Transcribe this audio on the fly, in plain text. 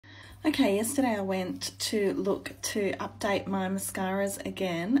Okay, yesterday I went to look to update my mascaras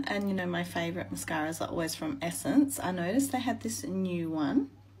again, and you know my favourite mascaras are always from Essence. I noticed they had this new one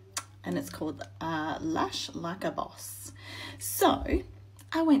and it's called Lash Like a Boss. So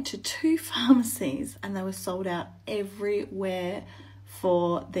I went to 2 pharmacies and they were sold out everywhere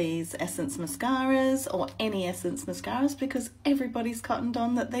for these Essence mascaras, or any Essence mascaras, because everybody's cottoned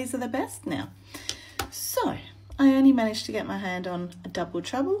on that these are the best now. So I only managed to get my hand on a Double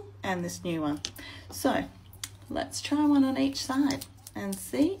Trouble and this new one. So let's try one on each side and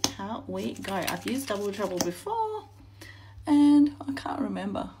see how we go. I've used Double Trouble before and I can't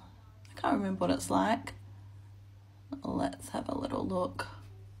remember what it's like. Let's have a little look.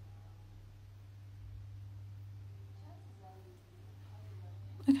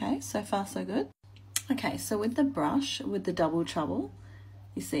 Okay, so far so good. Okay, so with the brush, with the Double Trouble,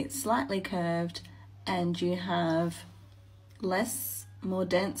 you see it's slightly curved and you have more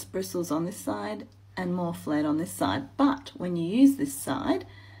dense bristles on this side and more flared on this side. But when you use this side,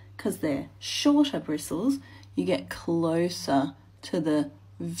 because they're shorter bristles, you get closer to the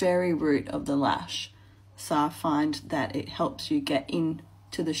very root of the lash. So I find that it helps you get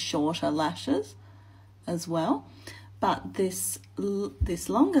into the shorter lashes as well. But this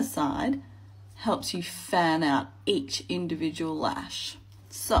longer side helps you fan out each individual lash.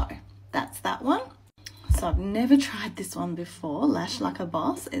 So that's that one. So I've never tried this one before, Lash Like a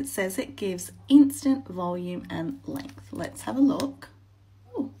Boss. It says it gives instant volume and length. Let's have a look.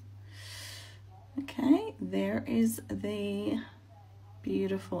 Ooh. Okay, there is the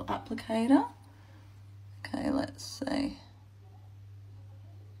beautiful applicator. Okay, let's see.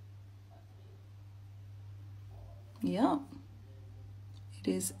 Yep, it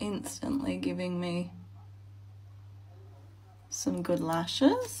is instantly giving me some good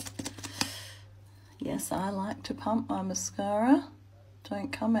lashes. Yes, I like to pump my mascara.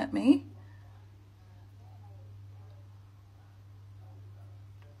 Don't come at me.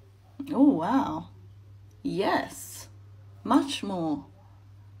 Oh, wow. Yes, much more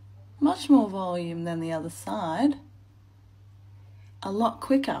volume than the other side. A lot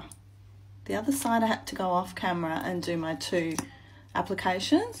quicker. The other side I had to go off camera and do my 2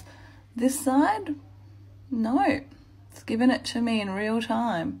 applications. This side, no, it's giving it to me in real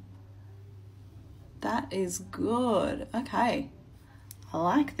time. That is good. Okay, I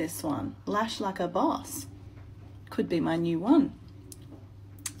like this one. Lash Like a Boss. Could be my new one.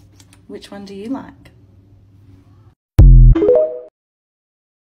 Which one do you like?